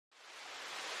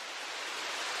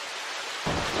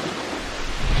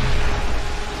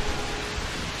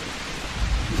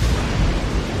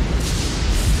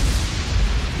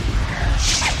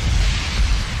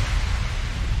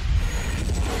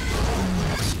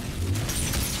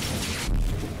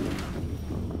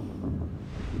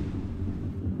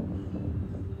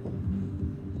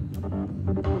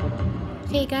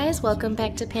Hey guys, welcome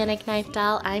back to Panic Knife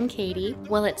Doll. I'm Katie.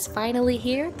 Well, it's finally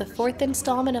here. The fourth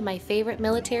installment of my favorite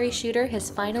military shooter has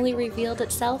finally revealed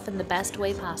itself in the best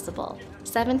way possible.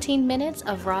 17 minutes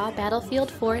of raw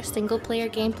Battlefield 4 single-player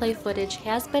gameplay footage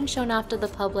has been shown off to the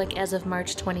public as of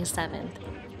March 27th.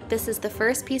 This is the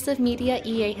first piece of media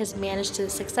EA has managed to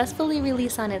successfully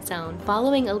release on its own,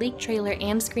 following a leaked trailer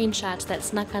and screenshots that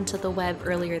snuck onto the web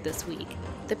earlier this week.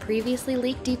 The previously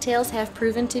leaked details have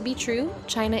proven to be true.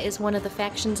 China is one of the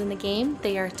factions in the game.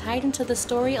 They are tied into the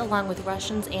story along with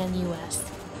Russians and US.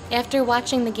 After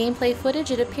watching the gameplay footage,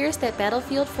 it appears that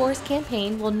Battlefield 4's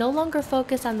campaign will no longer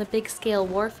focus on the big-scale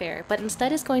warfare, but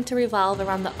instead is going to revolve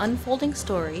around the unfolding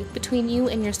story between you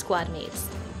and your squad mates.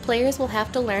 Players will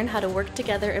have to learn how to work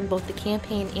together in both the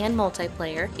campaign and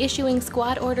multiplayer, issuing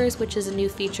squad orders, which is a new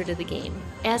feature to the game.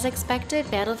 As expected,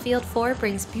 Battlefield 4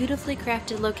 brings beautifully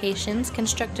crafted locations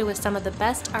constructed with some of the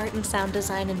best art and sound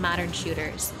design in modern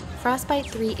shooters.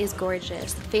 Frostbite 3 is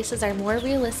gorgeous. Faces are more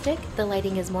realistic, the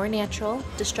lighting is more natural,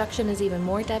 destruction is even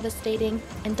more devastating,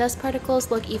 and dust particles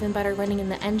look even better running in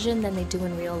the engine than they do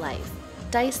in real life.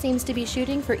 DICE seems to be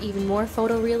shooting for even more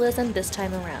photorealism this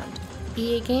time around.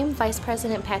 EA Game Vice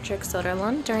President Patrick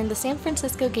Soderlund during the San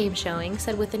Francisco game showing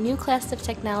said, "With a new class of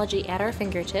technology at our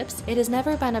fingertips, it has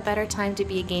never been a better time to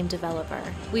be a game developer.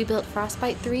 We built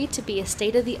Frostbite 3 to be a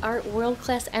state-of-the-art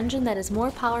world-class engine that is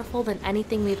more powerful than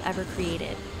anything we've ever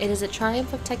created. It is a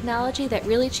triumph of technology that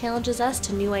really challenges us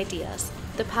to new ideas.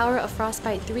 The power of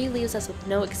Frostbite 3 leaves us with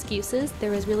no excuses.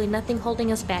 There is really nothing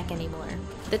holding us back anymore.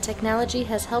 The technology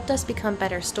has helped us become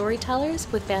better storytellers.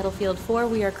 With Battlefield 4,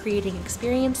 we are creating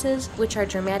experiences which are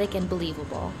dramatic and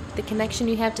believable. The connection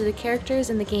you have to the characters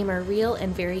in the game are real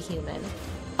and very human."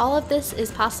 All of this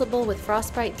is possible with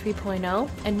Frostbite 3.0,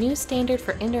 a new standard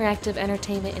for interactive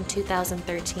entertainment in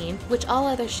 2013, which all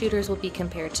other shooters will be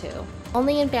compared to.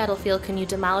 Only in Battlefield can you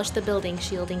demolish the building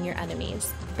shielding your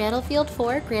enemies. Battlefield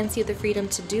 4 grants you the freedom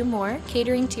to do more,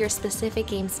 catering to your specific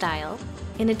game style.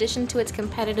 In addition to its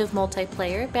competitive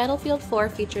multiplayer, Battlefield 4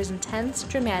 features intense,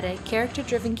 dramatic,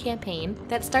 character-driven campaign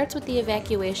that starts with the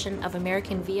evacuation of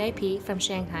American VIP from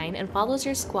Shanghai and follows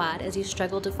your squad as you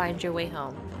struggle to find your way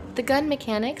home. The gun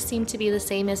mechanics seem to be the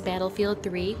same as Battlefield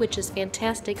 3, which is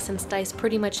fantastic since DICE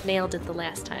pretty much nailed it the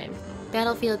last time.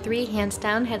 Battlefield 3 hands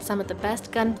down had some of the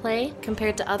best gunplay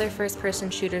compared to other first-person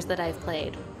shooters that I've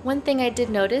played. One thing I did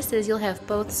notice is you'll have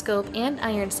both scope and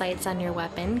iron sights on your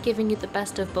weapon, giving you the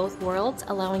best of both worlds,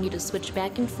 allowing you to switch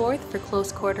back and forth for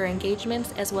close quarter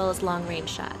engagements as well as long-range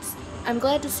shots. I'm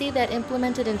glad to see that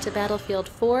implemented into Battlefield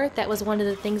 4. That was one of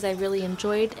the things I really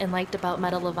enjoyed and liked about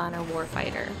Medal of Honor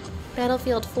Warfighter.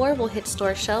 Battlefield 4 will hit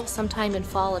store shelves sometime in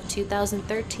fall of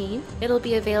 2013. It'll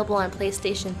be available on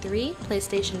PlayStation 3,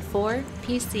 PlayStation 4,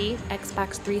 PC,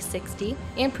 Xbox 360,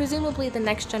 and presumably the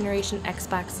next generation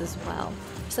Xbox as well.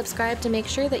 Subscribe to make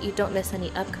sure that you don't miss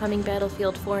any upcoming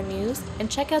Battlefield 4 news, and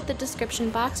check out the description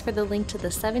box for the link to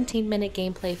the 17-minute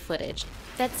gameplay footage.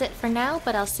 That's it for now,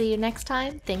 but I'll see you next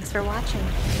time. Thanks for watching.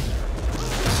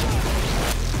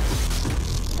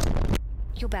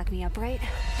 You'll back me up, right?